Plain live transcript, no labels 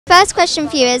first question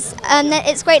for you is, that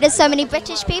it's great there's so many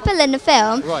British people in the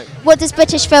film. Right. What does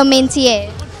British film mean to you?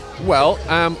 Well,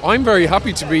 I'm very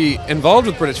happy to be involved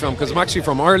with British film because I'm actually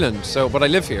from Ireland, but I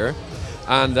live here.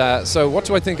 And so what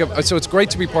do I think of? So it's great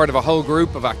to be part of a whole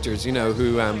group of actors, you know,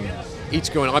 who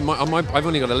each go in. I've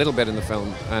only got a little bit in the film.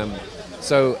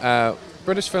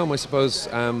 British film, I suppose,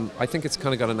 I think it's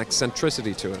kind of got an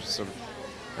eccentricity to it, sort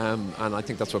of, and I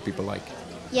think that's what people like.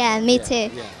 Yeah, me too.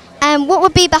 Yeah. What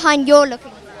would be behind your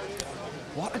looking?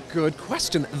 What a good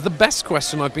question. The best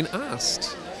question I've been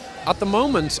asked. At the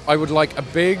moment, I would like a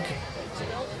big,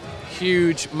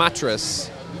 huge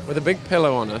mattress with a big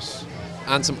pillow on it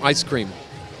and some ice cream.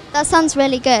 That sounds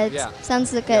really good. Yeah.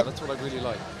 Sounds good. Yeah, that's what I really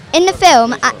like. In the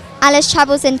film, Alice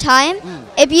travels in time.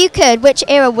 If you could, which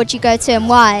era would you go to and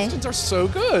why? Questions are so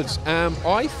good.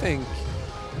 I think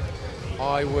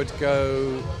I would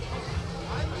go.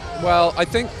 Well, I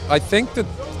think that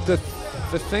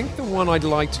the one I'd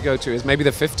like to go to is maybe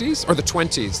the 50s or the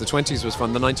 20s. The 20s was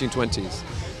fun. The 1920s,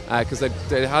 because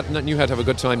they knew how to have a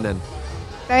good time then.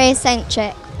 Very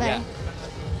eccentric. Yeah.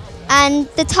 And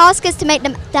the task is to make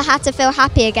the Hatter feel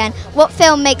happy again. What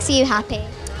film makes you happy?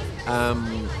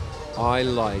 I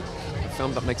like a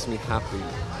film that makes me happy.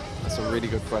 That's a really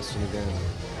good question again.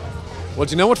 Well,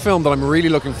 do you know what film that I'm really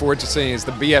looking forward to seeing is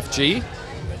the BFG?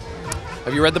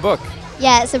 Have you read the book?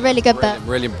 Yeah, it's a really good book.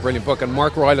 Brilliant book. And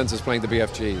Mark Rylance is playing the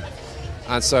BFG.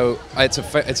 And so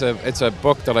it's a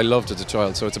book that I loved as a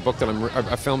child. So it's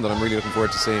a film that I'm really looking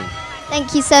forward to seeing.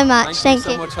 Thank you so much. Thank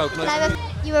you so much, Hope. Nice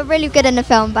You were really good in the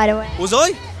film, by the way. Was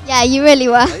I? Yeah, you really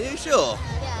were. Are you sure?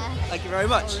 Yeah. Thank you very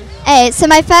much. So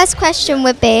my first question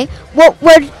would be, what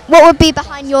would be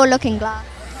behind your looking glass?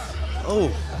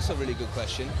 Oh, that's a really good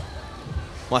question.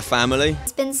 My family.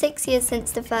 It's been 6 years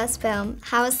since the first film.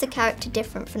 How is the character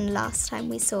different from the last time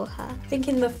we saw her? I think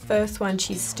in the first one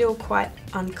she's still quite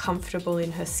uncomfortable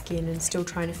in her skin and still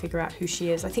trying to figure out who she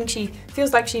is. I think she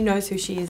feels like she knows who she